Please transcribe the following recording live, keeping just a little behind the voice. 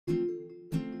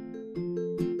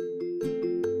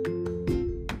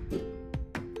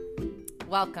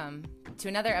Welcome to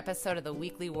another episode of The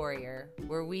Weekly Warrior,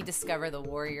 where we discover the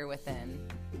warrior within.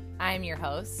 I'm your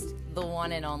host, the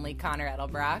one and only Connor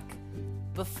Edelbrock.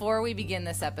 Before we begin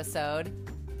this episode,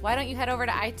 why don't you head over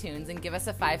to iTunes and give us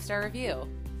a 5-star review?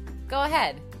 Go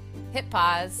ahead, hit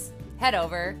pause, head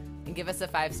over, and give us a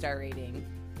 5-star rating.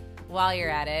 While you're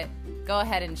at it, go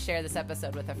ahead and share this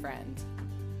episode with a friend.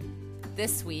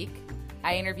 This week,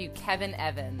 I interview Kevin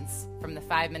Evans from the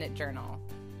 5-Minute Journal.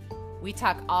 We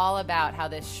talk all about how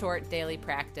this short daily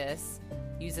practice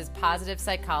uses positive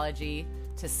psychology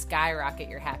to skyrocket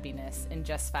your happiness in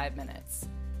just 5 minutes.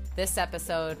 This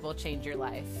episode will change your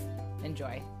life.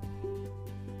 Enjoy.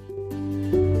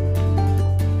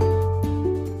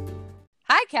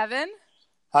 Hi, Kevin.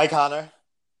 Hi, Connor.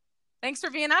 Thanks for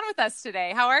being on with us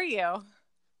today. How are you?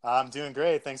 I'm doing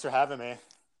great. Thanks for having me.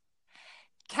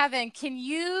 Kevin, can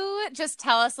you just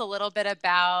tell us a little bit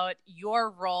about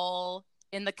your role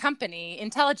in the company,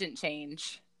 Intelligent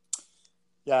Change?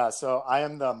 Yeah, so I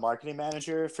am the marketing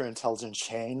manager for Intelligent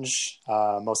Change.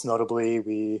 Most notably,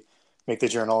 we make the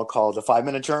journal called the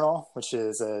 5-Minute Journal, which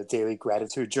is a daily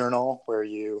gratitude journal where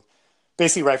you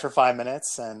basically write for 5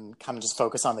 minutes and kind of just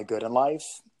focus on the good in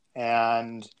life.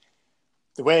 And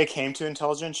the way I came to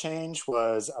Intelligent Change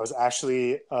was I was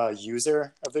actually a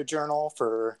user of the journal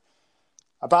for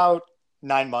about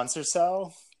 9 months or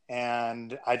so.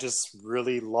 And I just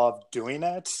really loved doing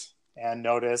it and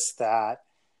noticed that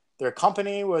their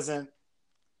company wasn't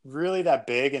really that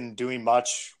big and doing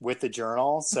much with the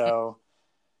journal. So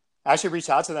I actually reached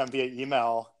out to them via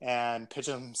email and pitched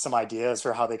them some ideas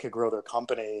for how they could grow their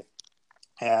company.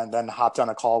 And then hopped on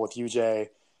a call with UJ,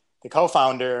 the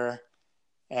co-founder.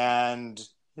 And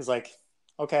he's like,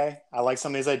 okay, I like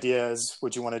some of these ideas.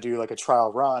 Would you want to do like a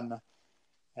trial run?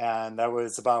 And that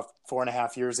was about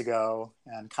 4.5 years ago.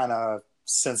 And kind of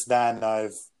since then,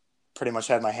 I've pretty much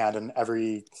had my hand in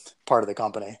every part of the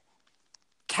company.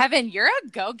 Kevin, you're a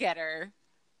go-getter.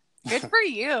 Good for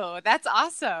you. That's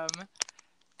awesome.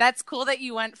 That's cool that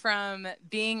you went from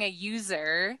being a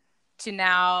user to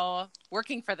now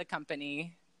working for the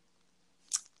company.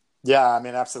 Yeah, I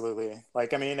mean, absolutely.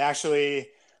 Actually,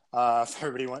 if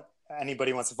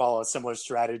anybody wants to follow a similar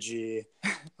strategy,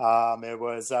 I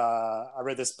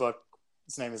read this book.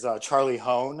 His name is Charlie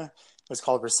Hohn. It was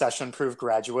called Recession Proof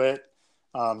Graduate.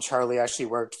 Charlie actually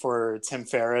worked for Tim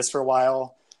Ferriss for a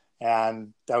while.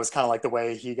 And that was kind of like the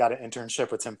way he got an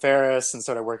internship with Tim Ferriss and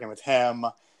started working with him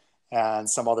and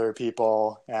some other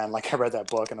people. And I read that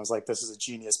book and I was like, this is a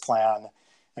genius plan,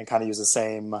 and kind of use the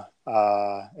same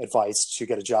advice to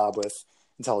get a job with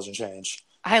Intelligent Change.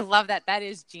 I love that. That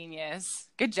is genius.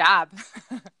 Good job.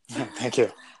 Thank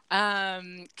you.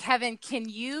 Kevin, can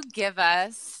you give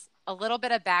us a little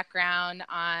bit of background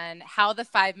on how the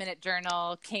 5-Minute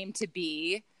Journal came to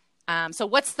be? So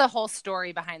what's the whole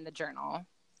story behind the journal?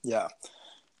 Yeah.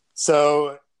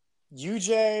 So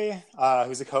UJ,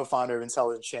 who's a co-founder of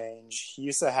Intelligent Change, he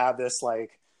used to have this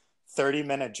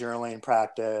 30-minute journaling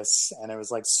practice, and it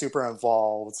was super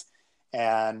involved.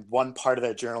 And one part of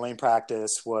that journaling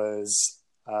practice was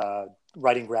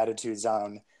writing gratitudes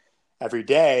down every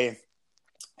day.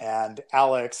 And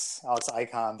Alex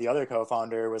Icahn, the other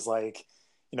co-founder, was like,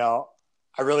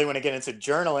 I really want to get into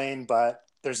journaling, but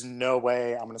there's no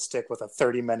way I'm going to stick with a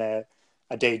 30-minute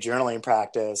a day journaling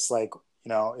practice.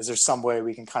 Is there some way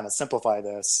we can kind of simplify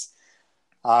this?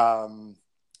 And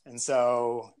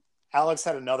so Alex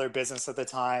had another business at the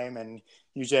time, and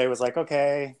UJ was like,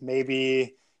 okay,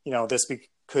 maybe, this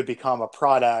could become a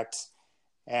product.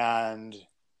 And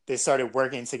they started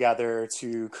working together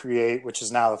to create, which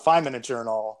is now the 5-Minute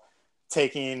Journal,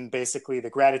 taking basically the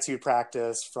gratitude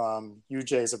practice from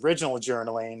UJ's original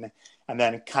journaling and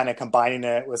then kind of combining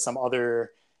it with some other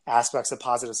aspects of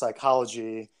positive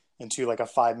psychology into a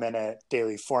 5-minute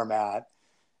daily format.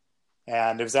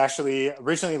 And it was actually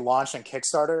originally launched on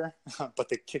Kickstarter, but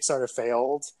the Kickstarter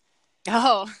failed.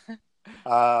 Oh.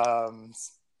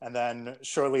 And then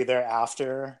shortly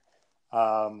thereafter,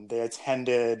 they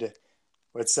attended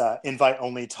what's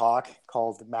invite-only talk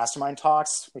called Mastermind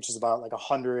Talks, which is about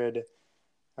 100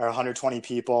 or 120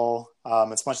 people.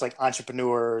 It's much like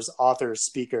entrepreneurs, authors,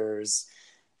 speakers,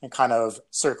 and kind of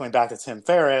circling back to Tim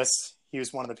Ferriss. He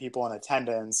was one of the people in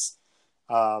attendance.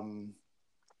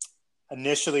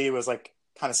 Initially, it was kind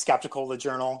of skeptical of the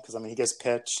journal because he gets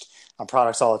pitched on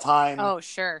products all the time. Oh,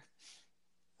 sure.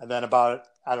 And then about,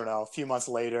 a few months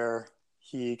later,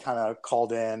 he kind of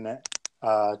called in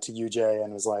to UJ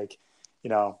and was like, I'm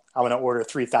going to order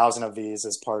 3,000 of these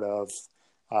as part of,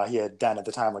 he had done at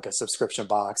the time a subscription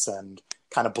box, and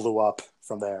kind of blew up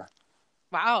from there.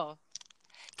 Wow.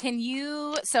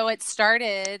 So it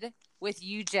started with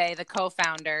UJ, the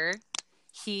co-founder,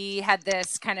 he had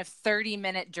this kind of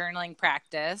 30-minute journaling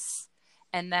practice.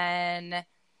 And then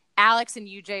Alex and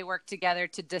UJ worked together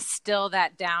to distill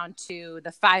that down to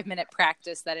the 5-minute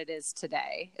practice that it is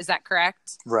today. Is that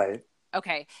correct? Right.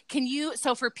 Okay.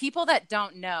 So for people that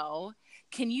don't know,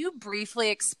 can you briefly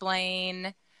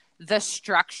explain the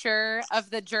structure of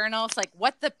the journals, like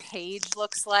what the page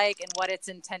looks like and what its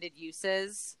intended use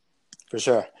is? For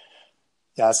sure.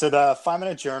 Yeah, so the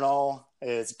 5-minute journal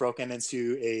is broken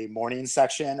into a morning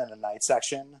section and a night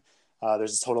section.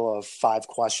 There's a total of 5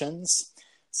 questions.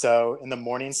 So in the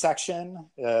morning section,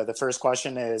 the first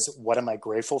question is, what am I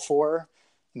grateful for?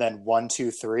 And then 1,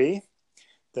 2, 3.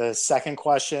 The second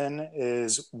question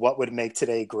is, what would make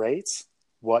today great?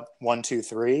 1, 2,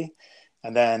 3.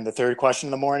 And then the third question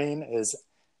in the morning is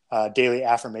daily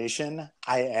affirmation,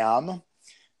 I am.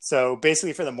 So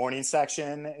basically for the morning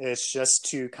section, it's just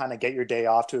to kind of get your day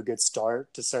off to a good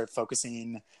start, to start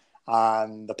focusing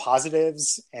on the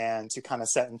positives and to kind of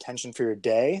set intention for your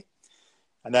day.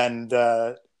 And then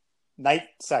the night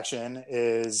section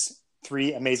is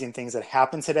 3 amazing things that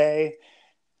happened today.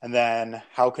 And then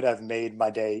how could I have made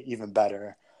my day even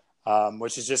better?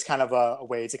 Which is just kind of a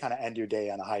way to kind of end your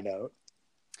day on a high note.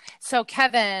 So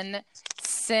Kevin,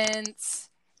 since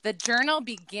the journal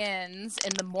begins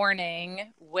in the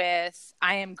morning with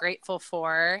I am grateful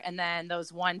for, and then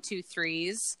those 1, 2,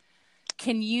 3s,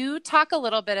 can you talk a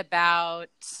little bit about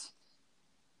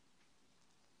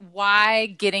why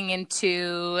getting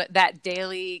into that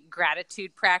daily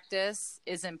gratitude practice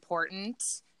is important?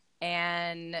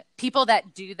 And people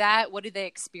that do that, what do they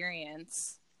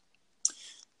experience?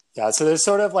 Yeah, so there's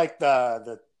sort of like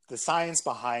the science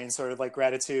behind sort of like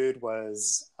gratitude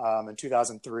was in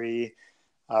 2003,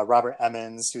 Robert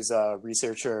Emmons, who's a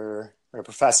researcher or a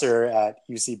professor at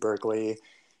UC Berkeley,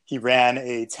 he ran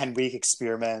a 10-week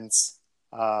experiment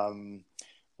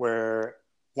where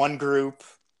one group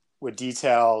would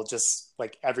detail just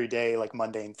like everyday, like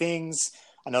mundane things.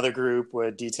 Another group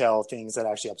would detail things that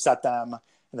actually upset them.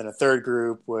 And then a third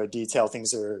group would detail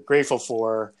things they're grateful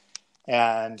for.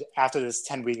 And after this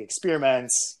 10-week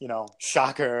experiment,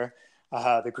 shocker,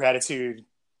 the gratitude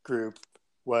group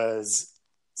was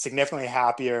significantly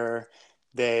happier.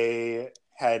 They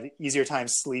had easier time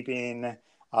sleeping,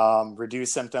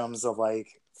 reduced symptoms of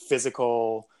like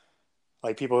physical,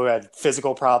 like people who had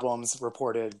physical problems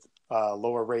reported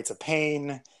lower rates of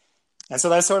pain. And so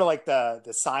that's sort of like the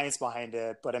science behind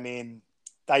it. But I mean,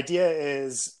 the idea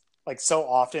is like so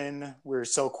often we're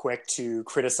so quick to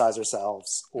criticize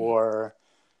ourselves, or,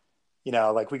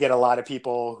 like we get a lot of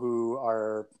people who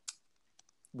are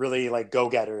really like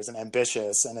go-getters and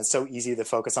ambitious, and it's so easy to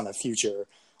focus on the future.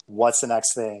 What's the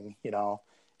next thing,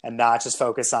 and not just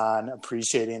focus on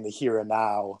appreciating the here and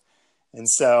now. And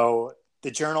so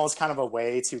the journal is kind of a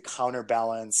way to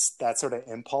counterbalance that sort of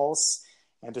impulse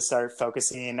and to start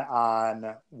focusing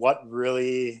on what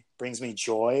really brings me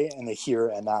joy in the here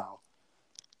and now.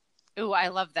 Ooh, I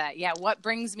love that. Yeah. What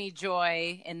brings me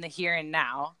joy in the here and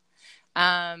now?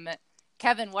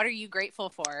 Kevin, what are you grateful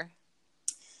for?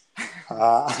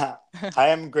 I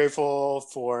am grateful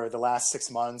for the last 6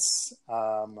 months.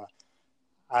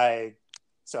 I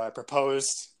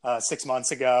proposed 6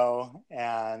 months ago,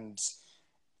 and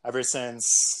ever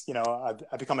since,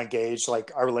 I've become engaged,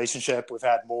 like our relationship, we've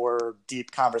had more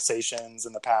deep conversations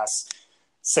in the past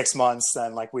 6 months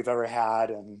than like we've ever had.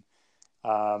 And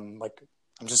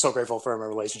I'm just so grateful for my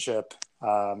relationship.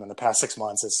 In the past 6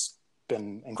 months, it's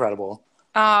been incredible.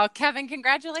 Oh, Kevin,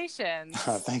 congratulations.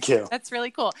 Thank you. That's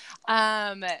really cool.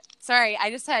 Sorry,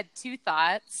 I just had 2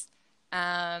 thoughts.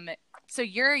 So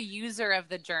you're a user of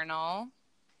the journal.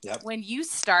 Yep. When you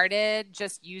started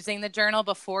just using the journal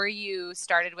before you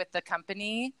started with the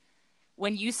company,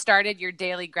 when you started your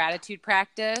daily gratitude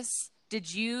practice,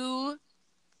 did you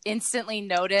instantly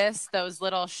notice those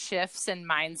little shifts in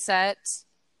mindset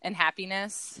and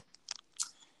happiness?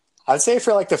 I'd say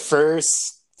for like the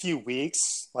first few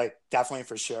weeks, like definitely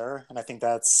for sure. And I think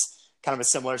that's kind of a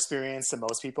similar experience to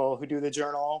most people who do the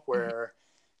journal, where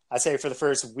I'd say for the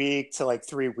first week to like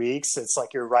 3 weeks, it's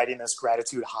like you're riding this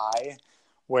gratitude high,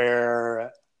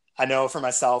 where I know for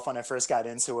myself, when I first got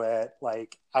into it,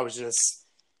 like I was just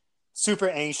super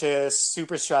anxious,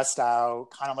 super stressed out,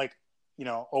 kind of like,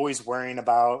 always worrying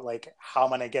about like, how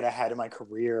am I going to get ahead in my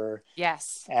career?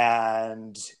 Yes.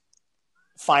 And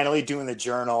finally doing the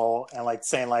journal and like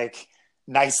saying like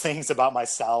nice things about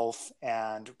myself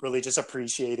and really just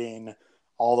appreciating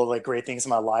all the like great things in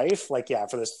my life. Like, yeah,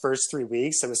 for those first 3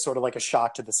 weeks, it was sort of like a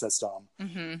shock to the system.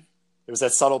 Mm-hmm. It was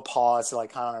that subtle pause to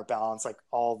like counterbalance like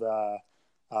all the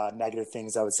negative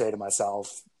things I would say to myself.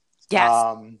 Yes.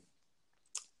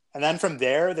 And then from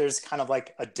there, there's kind of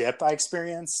like a dip I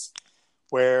experienced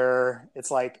where it's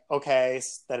like, okay,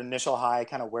 that initial high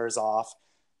kind of wears off.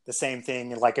 The same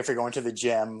thing, like if you're going to the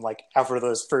gym, like after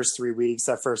those first 3 weeks,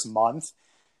 that first month,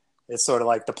 it's sort of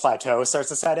like the plateau starts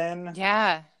to set in.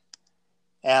 Yeah.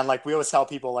 And like we always tell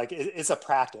people, like it's a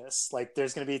practice. Like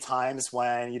there's going to be times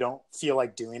when you don't feel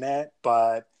like doing it,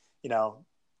 but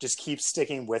just keep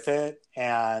sticking with it.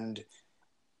 And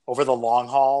over the long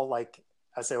haul, like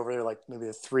I say over like maybe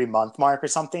the 3 month mark or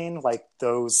something, like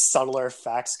those subtler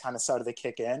effects kind of started to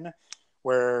kick in,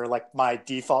 where like my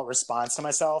default response to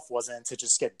myself wasn't to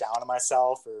just get down on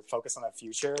myself or focus on the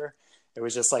future. It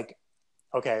was just like,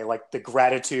 okay, like the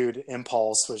gratitude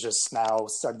impulse was just now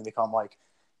starting to become like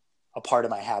a part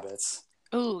of my habits.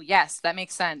 Oh, yes, that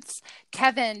makes sense.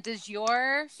 Kevin, does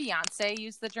your fiance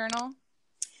use the journal?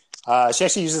 She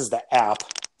actually uses the app.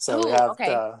 So we Oh, have okay.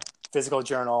 the physical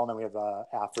journal, and then we have the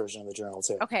app version of the journal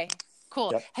too. Okay,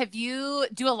 cool. Yep.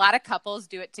 Do a lot of couples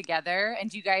do it together, and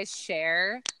do you guys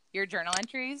share your journal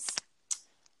entries?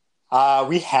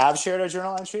 We have shared our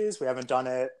journal entries. We haven't done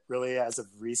it really as of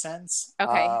recent.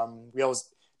 Okay. We always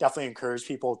definitely encourage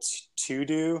people to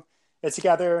do it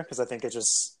together, because I think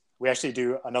we actually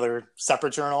do another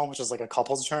separate journal, which is like a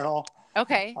couples journal.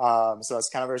 Okay. So that's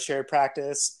kind of our shared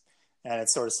practice, and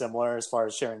it's sort of similar as far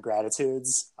as sharing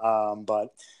gratitudes.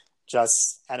 But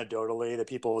just anecdotally, the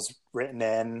people's written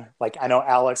in, like I know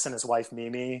Alex and his wife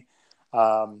Mimi,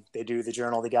 they do the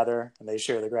journal together and they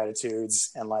share the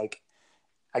gratitudes. And like,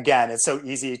 again, it's so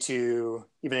easy to,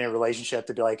 even in a relationship,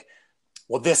 to be like,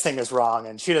 well, this thing is wrong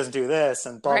and she doesn't do this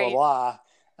and blah, blah, Right. blah.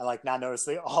 And like not notice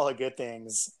all the good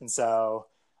things. And so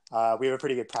we have a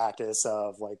pretty good practice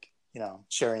of like,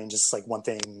 sharing just like one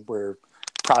thing we're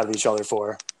proud of each other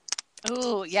for.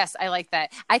 Oh, yes, I like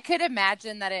that. I could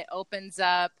imagine that it opens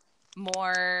up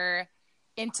more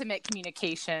intimate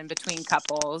communication between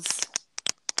couples.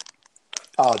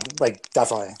 Oh, like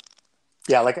definitely.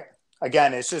 Yeah. Like,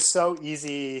 again, it's just so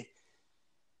easy.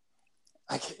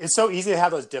 Like, it's so easy to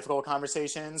have those difficult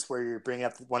conversations where you're bringing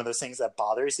up one of those things that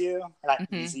bothers you. Not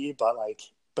Mm-hmm. easy, but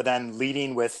then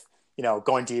leading with,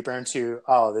 going deeper into,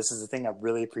 oh, this is the thing I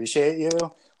really appreciate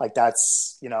you. Like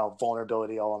that's,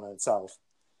 vulnerability all in itself.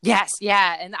 Yes,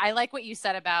 yeah. And I like what you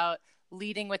said about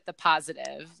leading with the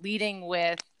positive, leading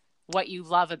with what you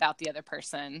love about the other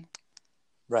person.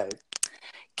 Right.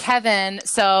 Kevin,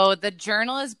 so the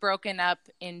journal is broken up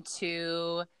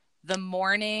into the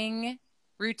morning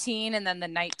routine and then the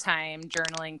nighttime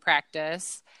journaling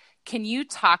practice. Can you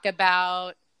talk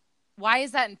about why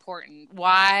is that important?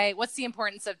 What's the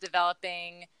importance of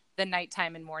developing the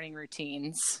nighttime and morning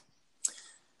routines?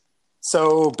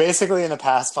 So basically, in the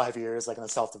past 5 years, like in the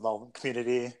self-development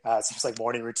community, it seems like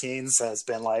morning routines has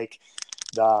been like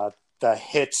the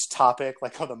hit topic,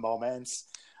 like of the moment,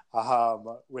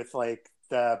 with like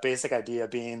the basic idea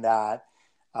being that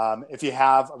if you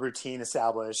have a routine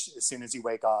established as soon as you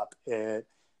wake up, it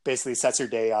basically sets your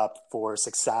day up for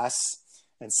success.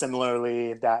 And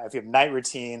similarly, that if you have a night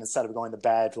routine, instead of going to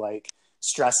bed like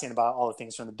stressing about all the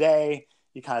things from the day,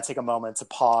 you kind of take a moment to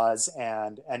pause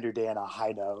and end your day on a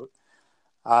high note.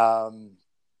 Um,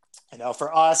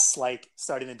 for us, like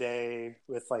starting the day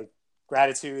with like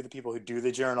gratitude, the people who do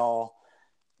the journal,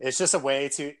 it's just a way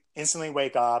to instantly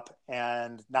wake up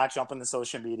and not jump into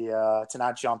social media, to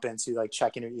not jump into like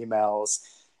checking your emails,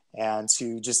 and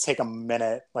to just take a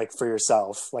minute like for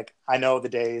yourself. Like I know the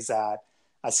days that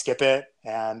I skip it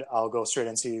and I'll go straight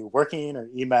into working or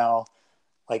email,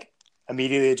 like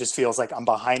immediately it just feels like I'm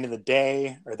behind in the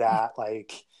day, or that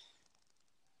like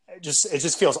it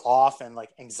just feels off, and like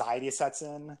anxiety sets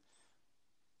in,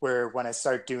 where when I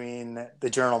start doing the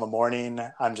journal in the morning,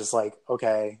 I'm just like,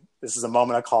 okay, this is a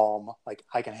moment of calm. Like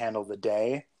I can handle the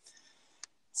day.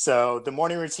 So the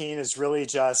morning routine is really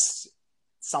just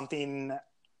something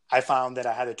I found that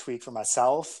I had to tweak for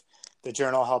myself. The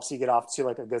journal helps you get off to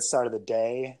like a good start of the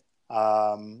day.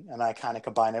 And I kind of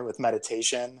combine it with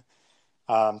meditation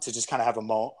to just kind of have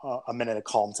a minute of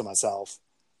calm to myself.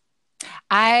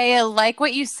 I like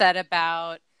what you said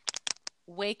about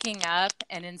waking up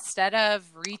and instead of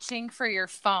reaching for your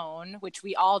phone, which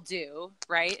we all do,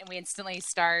 right? And we instantly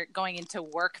start going into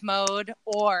work mode,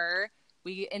 or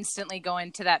we instantly go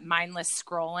into that mindless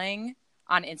scrolling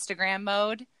on Instagram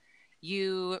mode,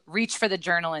 you reach for the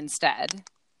journal instead.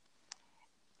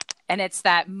 And it's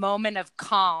that moment of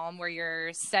calm where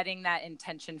you're setting that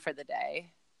intention for the day.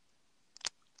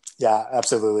 Yeah,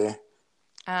 absolutely.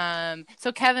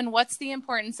 So Kevin, what's the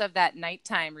importance of that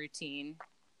nighttime routine?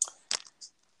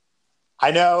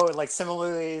 I know, like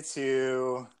similarly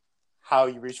to how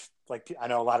you reach, like I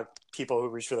know a lot of people who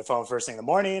reach for the phone first thing in the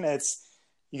morning.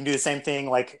 You can do the same thing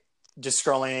like just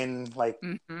scrolling like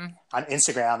Mm-hmm. on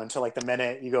Instagram until like the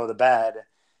minute you go to bed.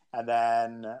 And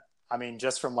then, I mean,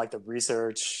 just from like the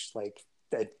research, like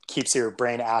it keeps your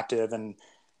brain active and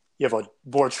you have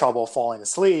more trouble falling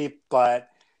asleep, but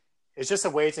it's just a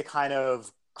way to kind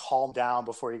of calm down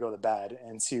before you go to bed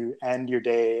and to end your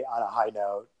day on a high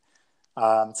note,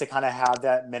 to kind of have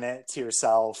that minute to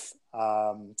yourself,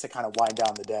 to kind of wind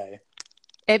down the day.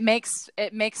 It makes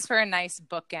for a nice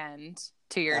bookend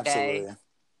to your day. Absolutely.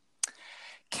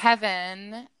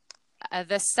 Kevin,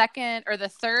 the second or the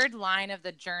third line of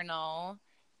the journal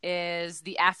is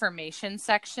the affirmation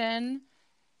section.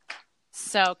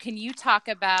 So, can you talk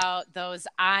about those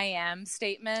I am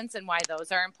statements and why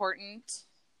those are important?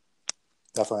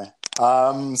 Definitely.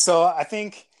 So I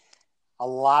think a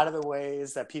lot of the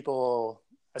ways that people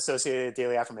associated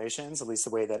daily affirmations, at least the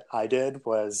way that I did,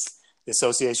 was the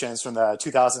associations from the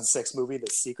 2006 movie The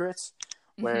Secret,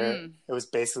 where Mm-hmm. it was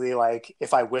basically like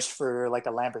if I wish for like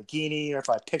a Lamborghini, or if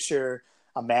I picture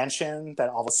a mansion, that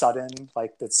all of a sudden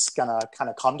like it's gonna kind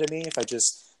of come to me if I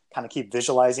just kind of keep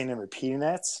visualizing and repeating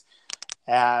it.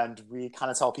 And we kind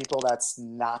of tell people that's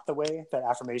not the way that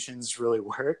affirmations really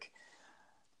work.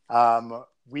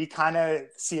 We kind of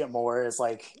see it more as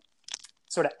like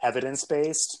sort of evidence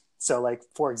based. So, like,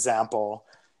 for example,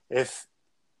 if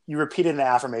you repeated an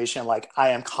affirmation like, I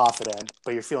am confident,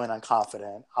 but you're feeling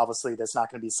unconfident, obviously that's not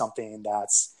going to be something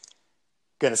that's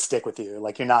going to stick with you.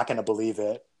 Like, you're not going to believe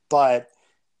it. But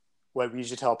what we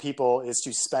usually tell people is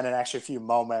to spend an extra few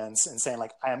moments and saying,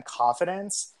 like, I am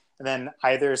confident, and then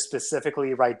either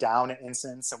specifically write down an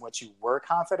instance in which you were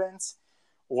confident,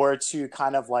 or to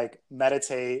kind of like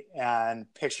meditate and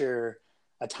picture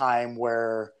a time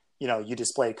where, you know, you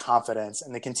displayed confidence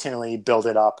and then continually build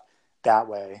it up that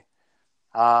way.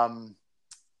 Um,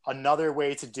 Another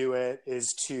way to do it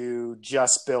is to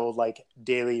just build like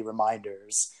daily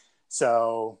reminders.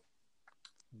 So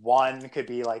one could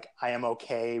be like, I am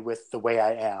okay with the way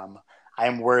I am. I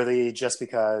am worthy just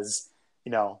because,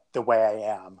 you know, the way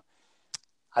I am.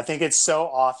 I think it's so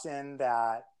often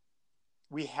that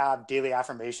we have daily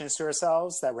affirmations to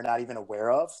ourselves that we're not even aware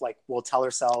of. Like we'll tell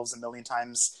ourselves a million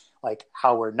times, like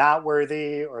how we're not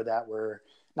worthy or that we're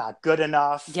not good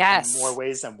enough in more Yes.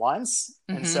 ways than once.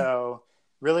 And Mm-hmm. so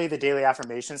really the daily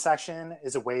affirmation section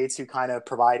is a way to kind of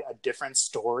provide a different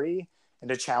story and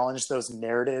to challenge those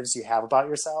narratives you have about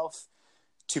yourself,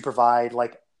 to provide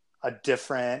like a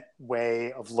different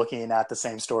way of looking at the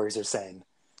same stories you're saying.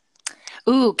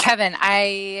 Ooh, Kevin,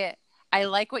 I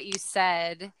like what you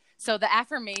said. So the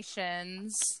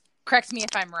affirmations, correct me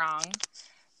if I'm wrong,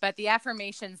 but the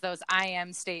affirmations, those I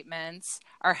am statements,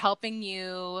 are helping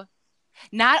you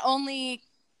not only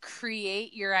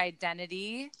create your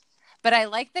identity, but I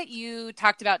like that you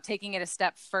talked about taking it a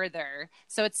step further.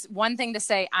 So it's one thing to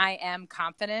say, I am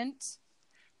confident,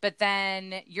 but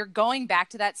then you're going back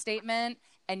to that statement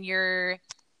and you're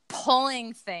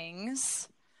pulling things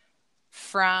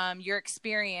from your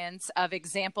experience of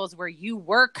examples where you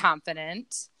were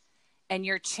confident and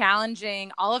you're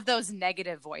challenging all of those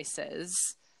negative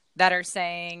voices that are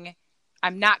saying,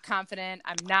 I'm not confident,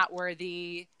 I'm not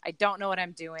worthy, I don't know what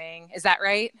I'm doing. Is that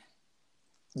right?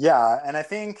 Yeah. And I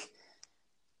think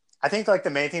like the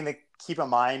main thing to keep in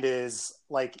mind is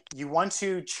like you want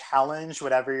to challenge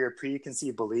whatever your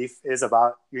preconceived belief is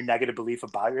about your negative belief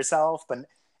about yourself, but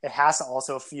it has to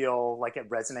also feel like it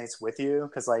resonates with you.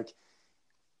 Cause like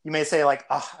you may say like,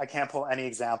 oh, I can't pull any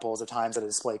examples of times that I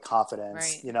display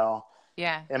confidence, Right. you know,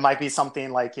 Yeah. it might be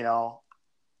something like, you know,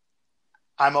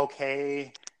 I'm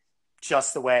okay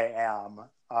just the way I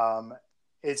am.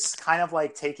 It's kind of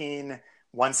like taking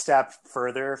one step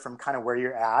further from kind of where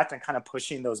you're at and kind of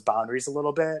pushing those boundaries a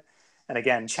little bit. And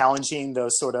again, challenging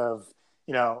those sort of,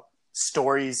 you know,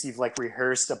 stories you've like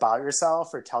rehearsed about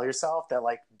yourself or tell yourself that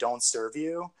like don't serve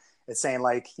you. It's saying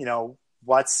like, you know,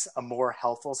 what's a more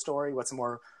helpful story? What's a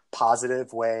more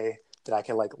positive way that I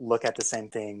can like look at the same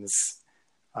things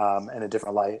in a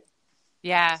different light?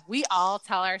 Yeah. We all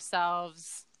tell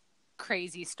ourselves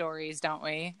crazy stories, don't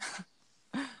we?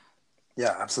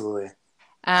 Yeah, absolutely.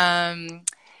 Um,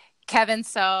 Kevin,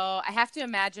 so I have to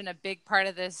imagine a big part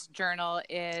of this journal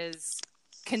is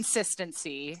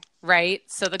consistency, right?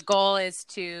 So the goal is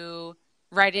to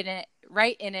write in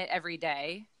it every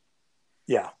day.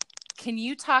 Yeah. Can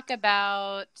you talk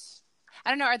about, I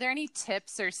don't know, are there any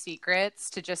tips or secrets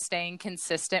to just staying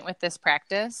consistent with this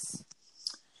practice?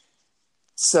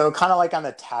 So kind of like on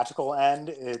the tactical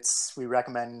end, we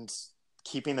recommend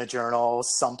keeping the journal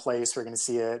someplace where you're going to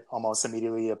see it almost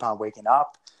immediately upon waking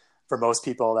up. For most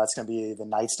people, that's going to be the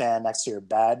nightstand next to your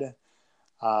bed.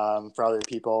 For other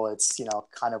people, it's, you know,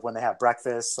 kind of when they have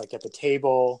breakfast, like at the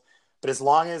table. But as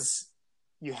long as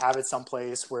you have it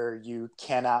someplace where you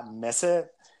cannot miss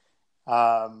it.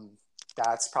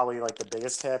 That's probably like the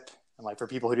biggest tip. And like for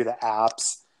people who do the apps,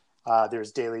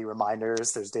 there's daily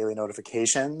reminders, there's daily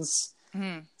notifications.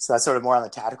 Mm-hmm. So that's sort of more on the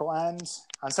tactical end.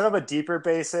 On sort of a deeper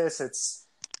basis,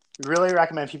 we really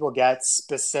recommend people get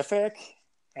specific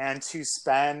and to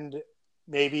spend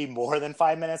maybe more than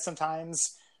 5 minutes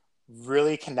sometimes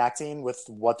really connecting with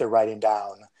what they're writing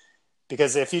down.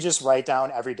 Because if you just write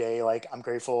down every day, like I'm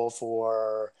grateful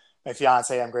for my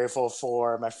fiance, I'm grateful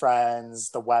for my friends,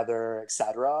 the weather,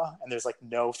 etc., and there's like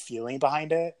no feeling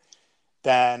behind it,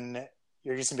 then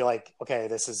you're just gonna be like, okay,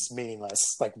 this is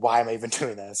meaningless. Like, why am I even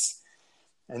doing this?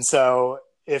 And so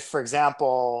if, for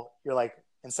example, you're like,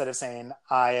 instead of saying,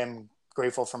 I am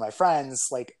grateful for my friends,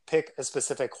 like pick a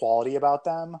specific quality about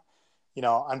them.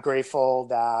 I'm grateful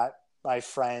that my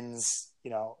friends,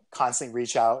 constantly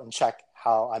reach out and check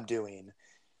how I'm doing.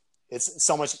 It's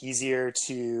so much easier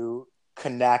to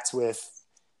connect with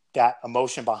that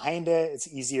emotion behind it. It's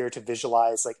easier to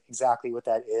visualize like exactly what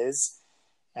that is.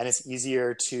 And it's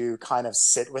easier to kind of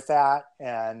sit with that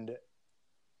and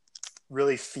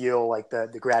really feel like the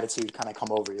gratitude kind of come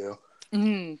over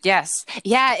you. Yes.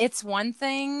 Yeah, it's one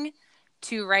thing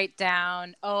to write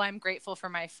down, oh, I'm grateful for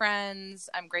my friends,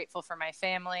 I'm grateful for my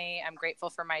family, I'm grateful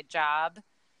for my job.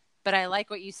 But I like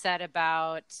what you said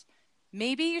about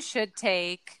maybe you should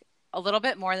take a little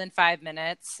bit more than 5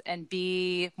 minutes and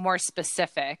be more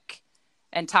specific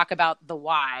and talk about the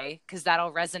why, because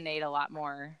that'll resonate a lot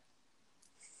more.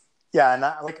 Yeah, and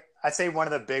I'd say one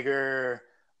of the bigger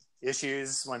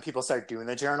issues when people start doing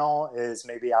the journal is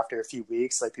maybe after a few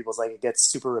weeks, like people's like it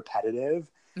gets super repetitive.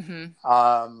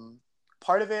 Mm-hmm.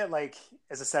 Part of it, like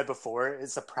as I said before,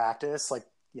 is a practice. Like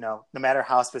no matter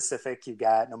how specific you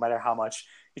get, no matter how much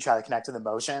you try to connect to the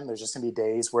emotion, there's just gonna be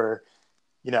days where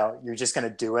you're just gonna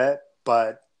do it.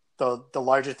 But the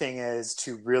larger thing is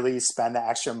to really spend the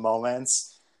extra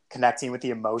moments connecting with the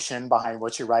emotion behind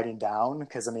what you're writing down,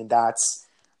 because I mean that's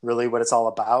really what it's all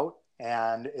about.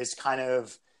 And it's kind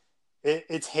of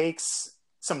it takes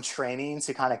some training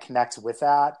to kind of connect with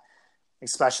that,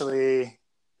 especially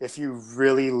if you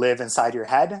really live inside your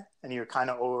head and you're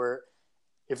kind of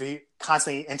if you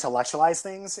constantly intellectualize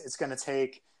things, it's going to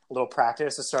take a little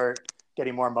practice to start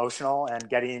getting more emotional and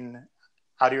getting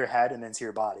out of your head and into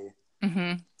your body.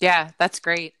 Mm-hmm. Yeah, that's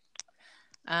great.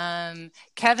 Kevin,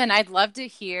 I'd love to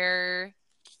hear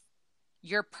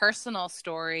your personal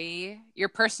story, your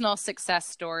personal success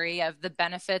story of the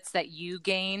benefits that you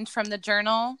gained from the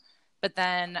journal. But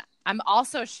then I'm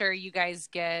also sure you guys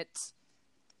get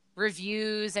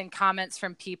reviews and comments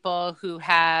from people who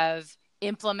have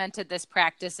implemented this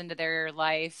practice into their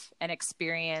life and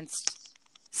experienced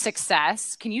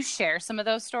success. Can you share some of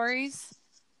those stories?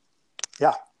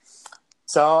 Yeah.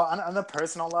 So on the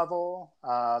personal level,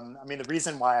 I mean, the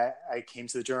reason why I came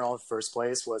to the journal in the first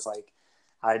place was like,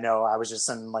 I know I was just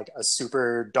in like a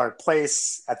super dark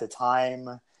place at the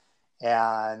time.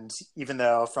 And even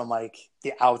though from like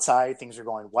the outside, things were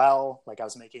going well, like I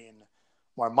was making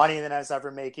more money than I was ever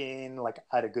making. Like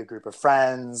I had a good group of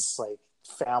friends, like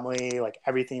family, like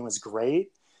everything was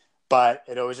great. But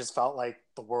it always just felt like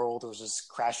the world was just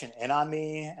crashing in on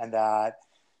me and that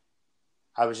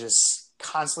I was just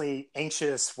constantly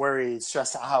anxious, worried,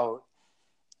 stressed out.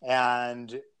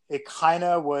 And it kind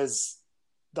of was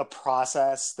the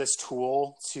process, this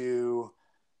tool to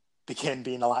begin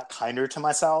being a lot kinder to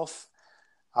myself.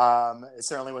 It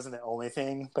certainly wasn't the only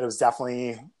thing, but it was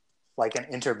definitely like an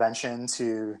intervention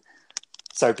to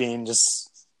start being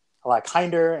just a lot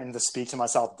kinder and to speak to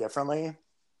myself differently.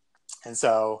 And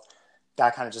so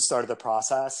that kind of just started the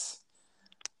process,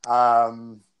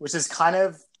 which is kind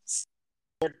of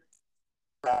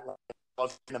the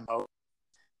most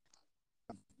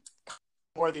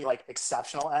more the like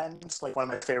exceptional end. Like one of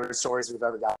my favorite stories we've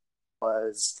ever got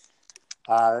was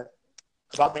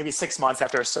about maybe 6 months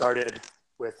after I started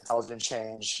with Intelligent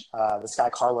Change, this guy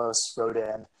Carlos wrote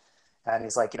in and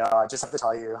he's like, I just have to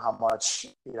tell you how much,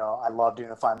 I love doing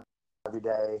the fun every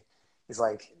day. He's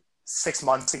like, 6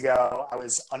 months ago, I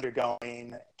was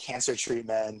undergoing cancer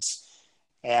treatment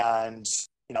and,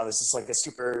 this is like a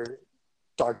super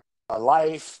dark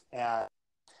life. And,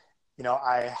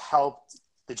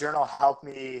 the journal helped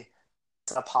me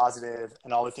a positive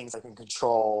and all the things I can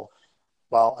control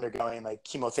while undergoing like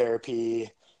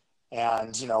chemotherapy.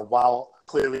 And, while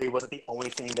clearly it wasn't the only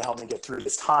thing to help me get through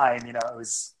this time, it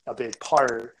was a big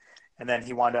part. And then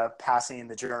he wound up passing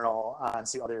the journal on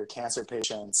to other cancer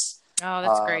patients. Oh,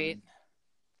 that's great.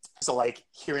 So like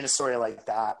hearing a story like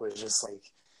that was just like,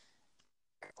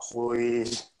 holy,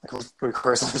 can we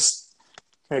curse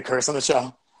on the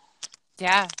show?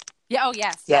 Yeah. Yeah. Oh,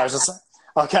 yes. Yeah. Yeah.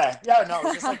 Okay. Yeah, no,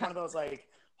 it's just like one of those like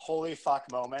holy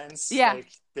fuck moments. Yeah.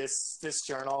 Like this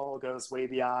journal goes way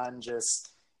beyond just,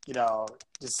 you know,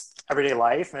 just everyday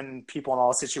life and people in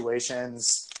all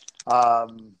situations.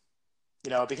 Um,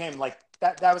 it became like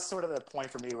that was sort of the point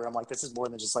for me where I'm like, this is more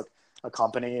than just like a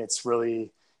company. It's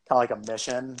really kind of like a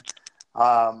mission.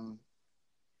 Um,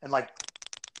 and like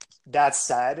that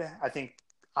said, I think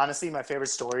honestly my favorite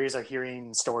stories are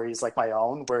hearing stories like my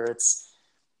own where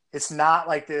it's not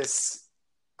like this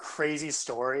crazy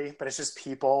story, but it's just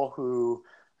people who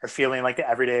are feeling like the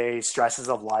everyday stresses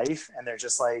of life. And they're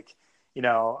just like,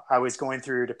 I was going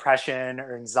through depression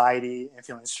or anxiety and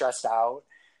feeling stressed out.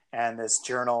 And this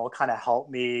journal kind of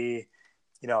helped me,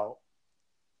 you know,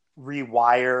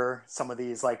 rewire some of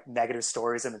these like negative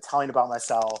stories I've been telling about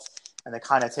myself and then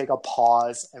kind of take a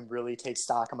pause and really take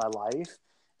stock of my life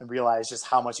and realize just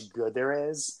how much good there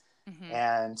is Mm-hmm.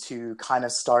 and to kind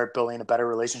of start building a better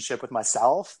relationship with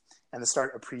myself and to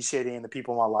start appreciating the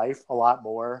people in my life a lot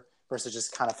more versus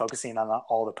just kind of focusing on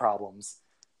all the problems.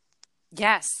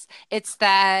 Yes, it's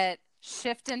that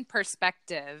shift in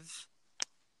perspective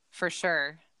for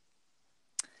sure.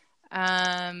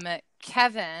 Um,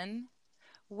 Kevin,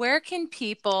 where can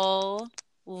people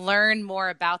learn more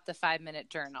about the 5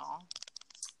 Minute Journal?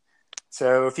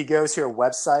 So if you go to our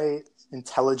website,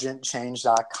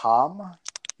 intelligentchange.com,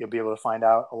 you'll be able to find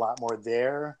out a lot more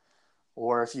there.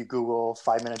 Or if you Google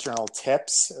 5 Minute Journal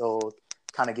tips, it'll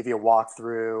kind of give you a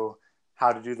walkthrough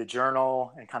how to do the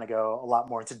journal and kind of go a lot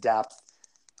more into depth,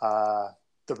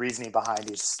 the reasoning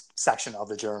behind each section of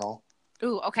the journal.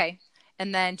 Ooh, okay.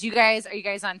 And then are you guys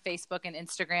on Facebook and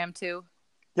Instagram too?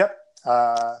 Yep.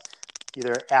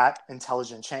 Either at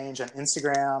Intelligent Change on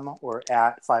Instagram or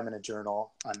at 5 Minute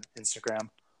Journal on Instagram.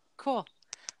 Cool.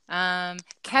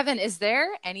 Kevin, is there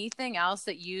anything else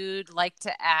that you'd like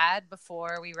to add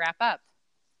before we wrap up?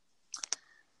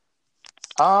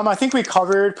 I think we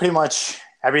covered pretty much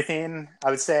everything, I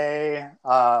would say.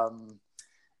 I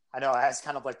know as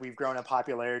kind of like we've grown in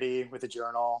popularity with the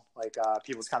journal, like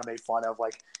people's kind of made fun of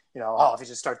like, if you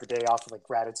just start the day off with like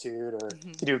gratitude or Mm-hmm.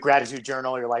 you do a gratitude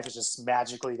journal, your life is just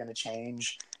magically going to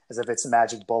change as if it's a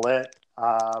magic bullet.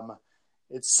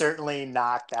 It's certainly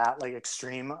not that like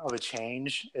extreme of a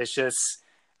change. It's just,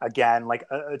 again, like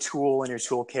a tool in your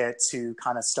toolkit to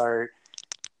kind of start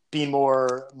being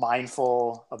more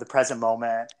mindful of the present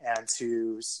moment and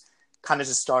to kind of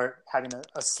just start having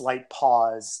a slight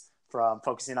pause from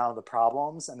focusing on the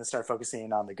problems and to start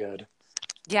focusing on the good.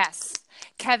 Yes.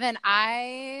 Kevin,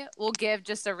 I will give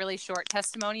just a really short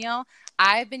testimonial.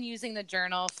 I've been using the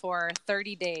journal for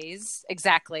 30 days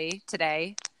exactly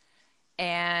today.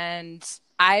 And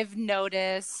I've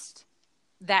noticed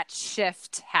that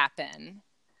shift happen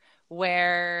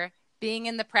where being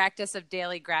in the practice of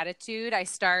daily gratitude, I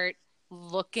start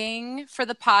looking for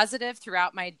the positive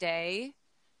throughout my day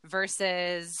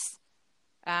versus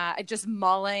just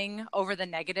mulling over the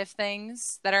negative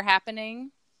things that are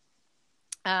happening.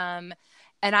 And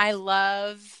I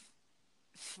love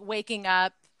waking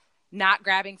up, not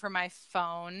grabbing for my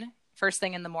phone first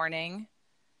thing in the morning.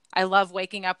 I love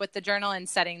waking up with the journal and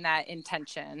setting that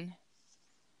intention.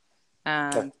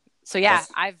 So yeah,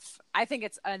 I think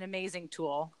it's an amazing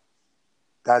tool.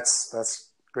 That's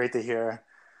great to hear.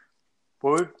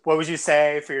 What would you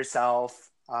say for yourself?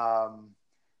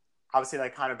 Obviously,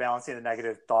 like kind of balancing the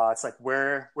negative thoughts. Like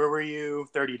where were you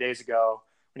 30 days ago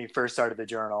when you first started the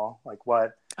journal? Like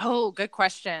what? Oh, good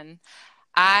question.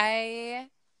 I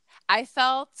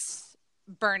felt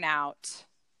burnout.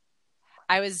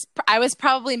 I was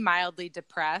probably mildly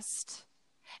depressed,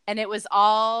 and it was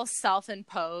all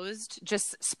self-imposed,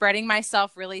 just spreading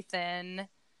myself really thin.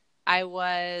 I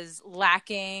was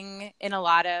lacking in a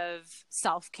lot of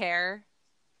self-care.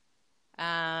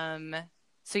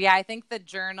 So yeah, I think the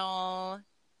journal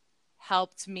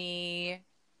helped me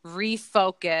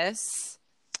refocus.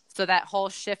 So that whole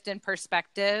shift in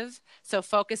perspective. So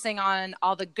focusing on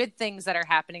all the good things that are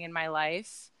happening in my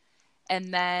life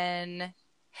and then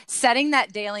setting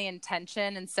that daily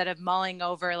intention instead of mulling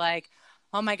over like,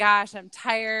 oh my gosh, I'm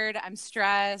tired, I'm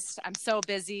stressed, I'm so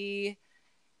busy.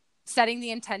 Setting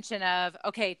the intention of,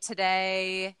 okay,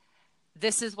 today,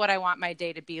 this is what I want my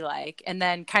day to be like. And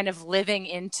then kind of living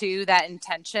into that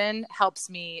intention helps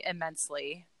me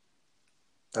immensely.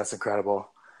 That's incredible.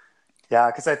 Yeah,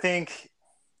 because I think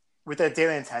with that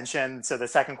daily intention, so the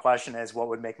second question is what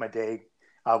would make my day,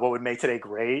 what would make today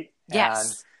great? And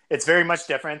Yes. it's very much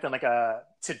different than like a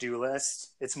to-do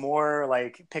list. It's more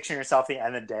like picturing yourself at the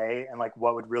end of the day and like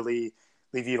what would really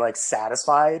leave you like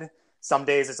satisfied. Some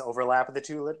days it's overlap with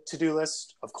the to-do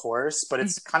list, of course, but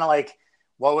it's kind of like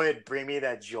what would bring me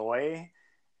that joy.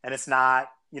 And it's not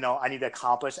I need to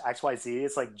accomplish XYZ.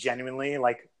 It's like genuinely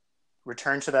like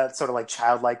return to that sort of like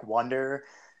childlike wonder,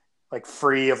 like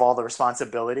free of all the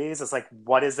responsibilities. It's like,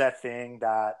 what is that thing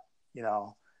that,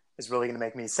 is really going to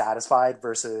make me satisfied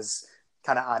versus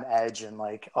kind of on edge and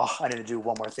like, oh, I need to do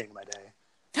one more thing in my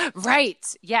day. Right.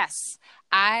 Yes.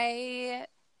 I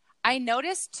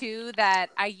noticed too that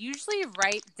I usually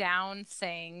write down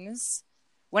things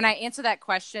when I answer that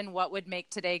question, what would make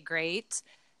today great,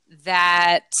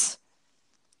 that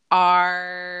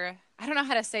are, I don't know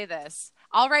how to say this.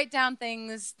 I'll write down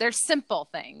things, they're simple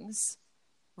things,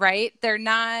 right? They're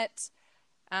not,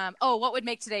 what would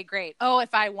make today great? Oh,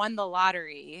 if I won the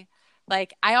lottery.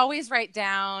 Like I always write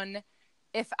down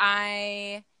if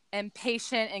I am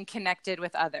patient and connected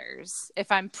with others,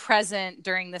 if I'm present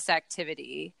during this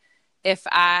activity, if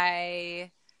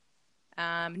I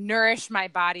nourish my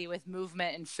body with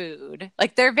movement and food.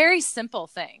 Like they're very simple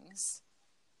things.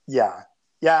 Yeah.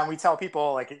 Yeah. And we tell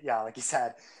people like you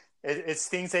said, it's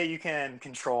things that you can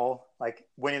control, like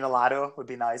winning the lotto would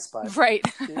be nice, but right.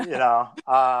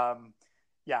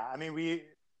 Yeah, I mean,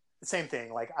 same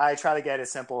thing. Like I try to get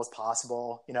as simple as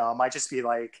possible. It might just be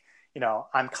like,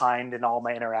 I'm kind in all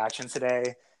my interactions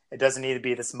today. It doesn't need to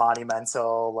be this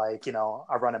monumental, like,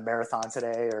 I run a marathon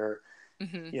today or,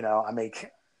 I make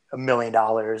 $1 million.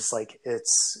 Like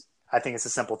I think it's the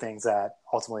simple things that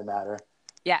ultimately matter.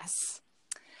 Yes.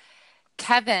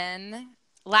 Kevin,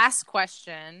 last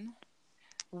question.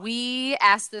 We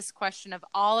ask this question of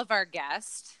all of our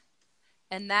guests,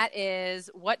 and that is,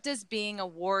 what does being a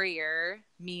warrior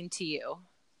mean to you?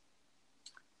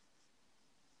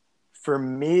 For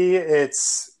me,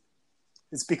 it's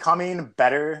becoming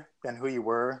better than who you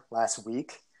were last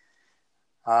week.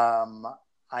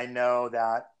 I know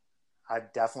that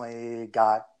I've definitely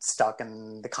got stuck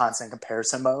in the constant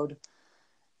comparison mode.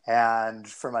 And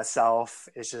for myself,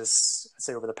 it's just, I'd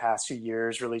say over the past few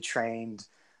years, really trained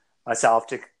myself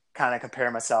to kind of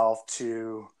compare myself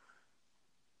to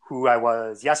who I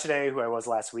was yesterday, who I was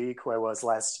last week, who I was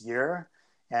last year,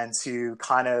 and to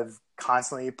kind of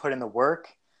constantly put in the work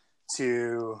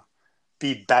to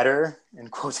be better, in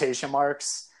quotation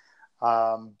marks,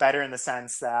 better in the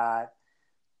sense that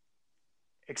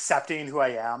accepting who I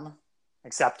am,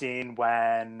 accepting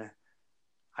when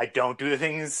I don't do the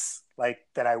things like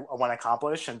that I want to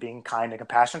accomplish, and being kind and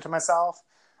compassionate to myself,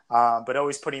 but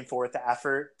always putting forth the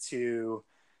effort to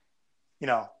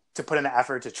put in the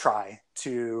effort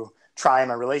to try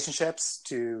my relationships,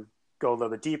 to go a little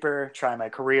bit deeper, try my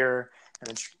career, and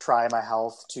then try my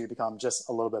health to become just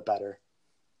a little bit better.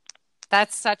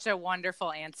 That's such a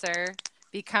wonderful answer.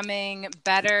 Becoming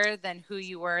better than who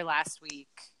you were last week.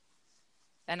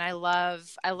 And I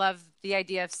love the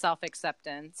idea of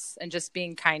self-acceptance and just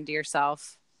being kind to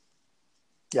yourself.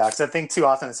 Yeah, because I think too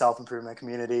often the self-improvement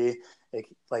community, we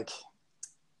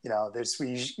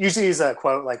usually use a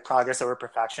quote like progress over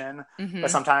perfection, but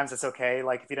sometimes it's okay.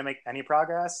 Like if you don't make any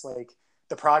progress, like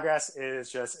the progress is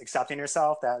just accepting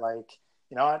yourself that like,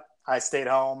 you know what, I stayed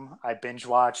home, I binge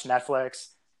watched Netflix.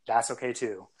 That's okay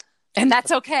too. And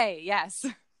that's okay. Yes.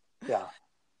 Yeah.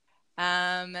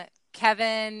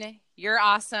 Kevin, you're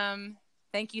awesome.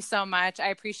 Thank you so much. I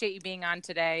appreciate you being on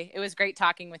today. It was great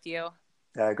talking with you.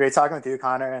 Great talking with you,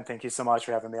 Connor. And thank you so much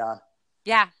for having me on.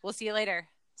 Yeah. We'll see you later.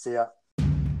 See ya.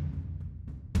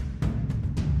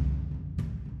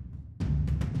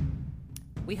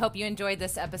 We hope you enjoyed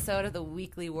this episode of the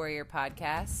Weekly Warrior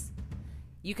Podcast.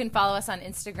 You can follow us on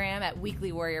Instagram at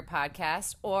Weekly Warrior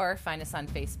Podcast or find us on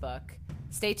Facebook.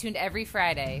 Stay tuned every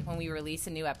Friday when we release a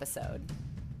new episode.